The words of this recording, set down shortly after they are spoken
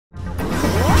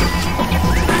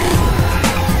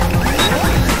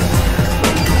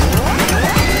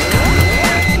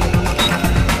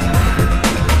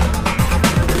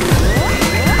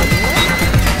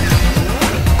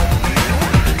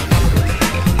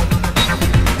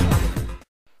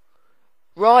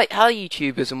Right, hello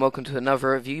YouTubers and welcome to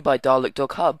another review by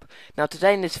Hub. Now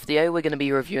today in this video we're going to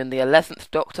be reviewing the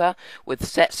 11th Doctor with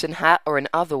Stetson hat, or in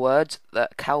other words, the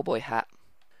Cowboy hat.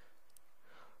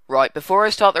 Right, before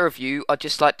I start the review, I'd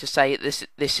just like to say this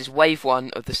is wave 1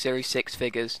 of the Series 6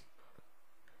 figures.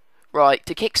 Right,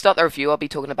 to kickstart the review I'll be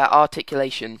talking about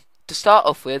articulation. To start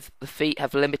off with, the feet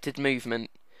have limited movement.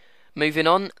 Moving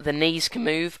on, the knees can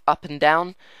move up and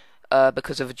down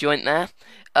because of a joint there.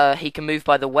 He can move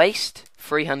by the waist,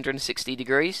 360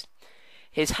 degrees.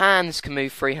 His hands can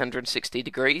move 360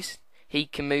 degrees. He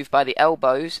can move by the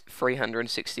elbows,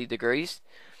 360 degrees.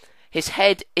 His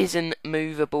head isn't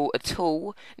movable at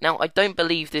all. Now, I don't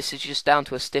believe this is just down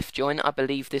to a stiff joint. I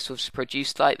believe this was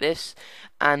produced like this,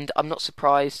 and I'm not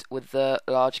surprised with the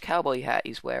large cowboy hat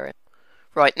he's wearing.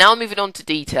 Right, now moving on to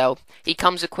detail. He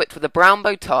comes equipped with a brown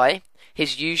bow tie,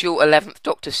 his usual 11th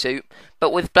Doctor suit,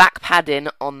 but with black padding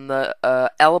on the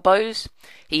elbows.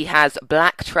 He has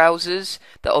black trousers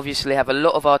that obviously have a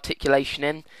lot of articulation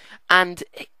in, and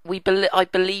I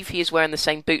believe he is wearing the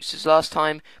same boots as last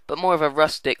time, but more of a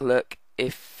rustic look,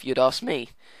 if you'd ask me.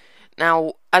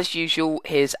 Now, as usual,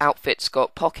 his outfit's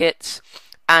got pockets,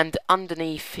 and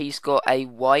underneath he's got a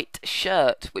white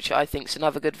shirt, which I think is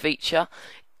another good feature,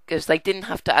 because they didn't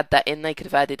have to add that in. They could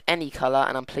have added any colour,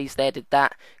 and I'm pleased they did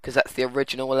that, because that's the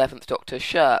original 11th Doctor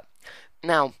shirt.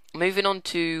 Now, moving on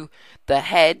to the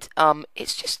head,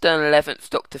 it's just an 11th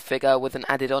Doctor figure with an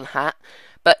added on hat,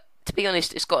 but to be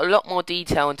honest, it's got a lot more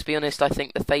detail, and to be honest, I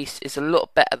think the face is a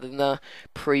lot better than the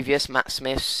previous Matt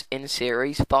Smiths in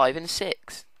Series 5 and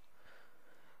 6.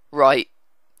 Right,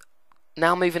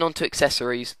 now moving on to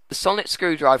accessories. The sonic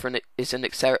screwdriver is an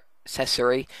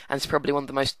accessory, and it's probably one of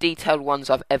the most detailed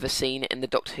ones I've ever seen in the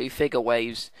Doctor Who figure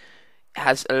waves. It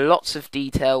has lots of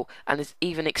detail, and is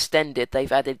even extended.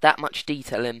 They've added that much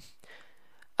detail in.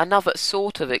 Another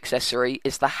sort of accessory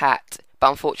is the hat,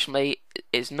 but unfortunately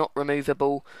it's not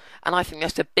removable, and I think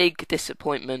that's a big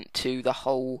disappointment to the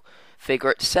whole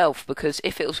figure itself, because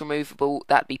if it was removable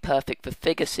that'd be perfect for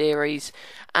figure series,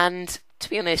 and to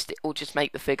be honest it will just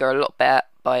make the figure a lot better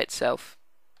by itself.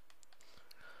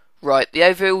 Right, the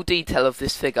overall detail of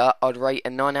this figure I'd rate a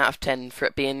 9 out of 10 for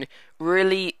it being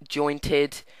really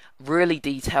jointed, really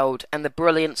detailed, and the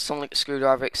brilliant sonic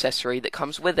screwdriver accessory that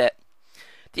comes with it.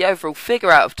 The overall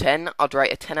figure out of 10, I'd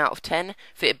rate a 10 out of 10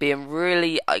 for it being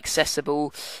really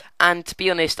accessible, and to be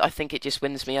honest, I think it just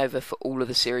wins me over for all of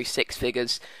the Series 6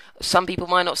 figures. Some people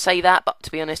might not say that, but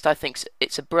to be honest, I think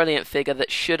it's a brilliant figure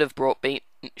that should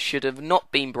have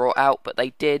not been brought out, but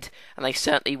they did, and they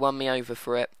certainly won me over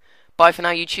for it. Bye for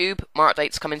now, YouTube. More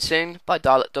updates coming soon by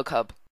Hub.